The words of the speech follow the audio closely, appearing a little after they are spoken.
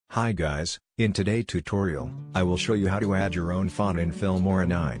Hi guys, in today's tutorial, I will show you how to add your own font in Filmora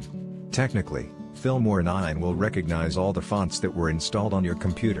 9. Technically, Filmora 9 will recognize all the fonts that were installed on your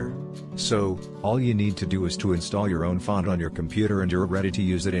computer. So, all you need to do is to install your own font on your computer and you're ready to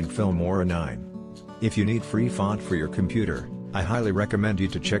use it in Filmora 9. If you need free font for your computer, I highly recommend you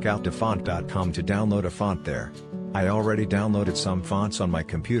to check out dafont.com to download a font there. I already downloaded some fonts on my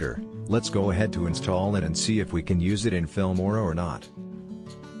computer. Let's go ahead to install it and see if we can use it in Filmora or not.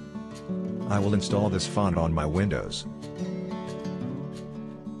 I will install this font on my Windows.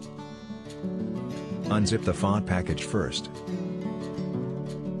 Unzip the font package first.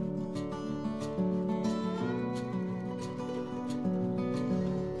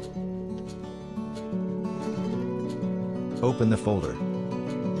 Open the folder.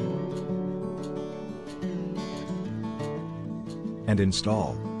 And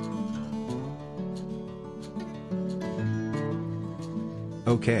install.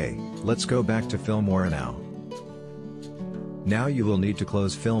 Okay, let's go back to Filmora now. Now you will need to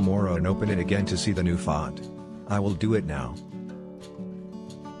close Filmora and open it again to see the new font. I will do it now.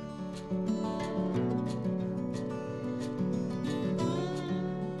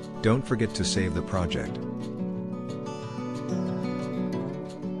 Don't forget to save the project.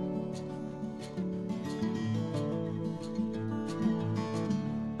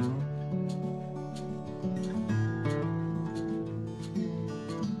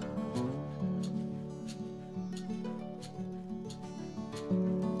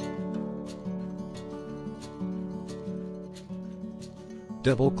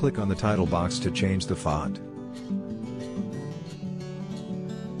 Double-click on the title box to change the font.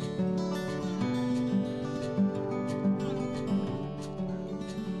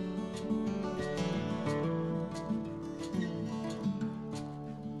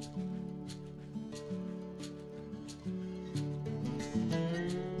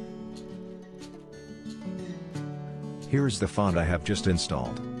 Here is the font I have just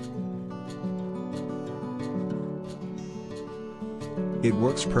installed. It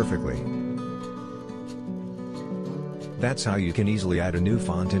works perfectly. That's how you can easily add a new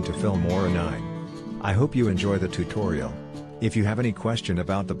font into Filmora 9. I hope you enjoy the tutorial. If you have any question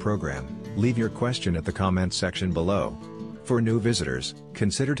about the program, leave your question at the comment section below. For new visitors,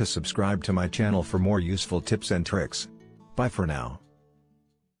 consider to subscribe to my channel for more useful tips and tricks. Bye for now.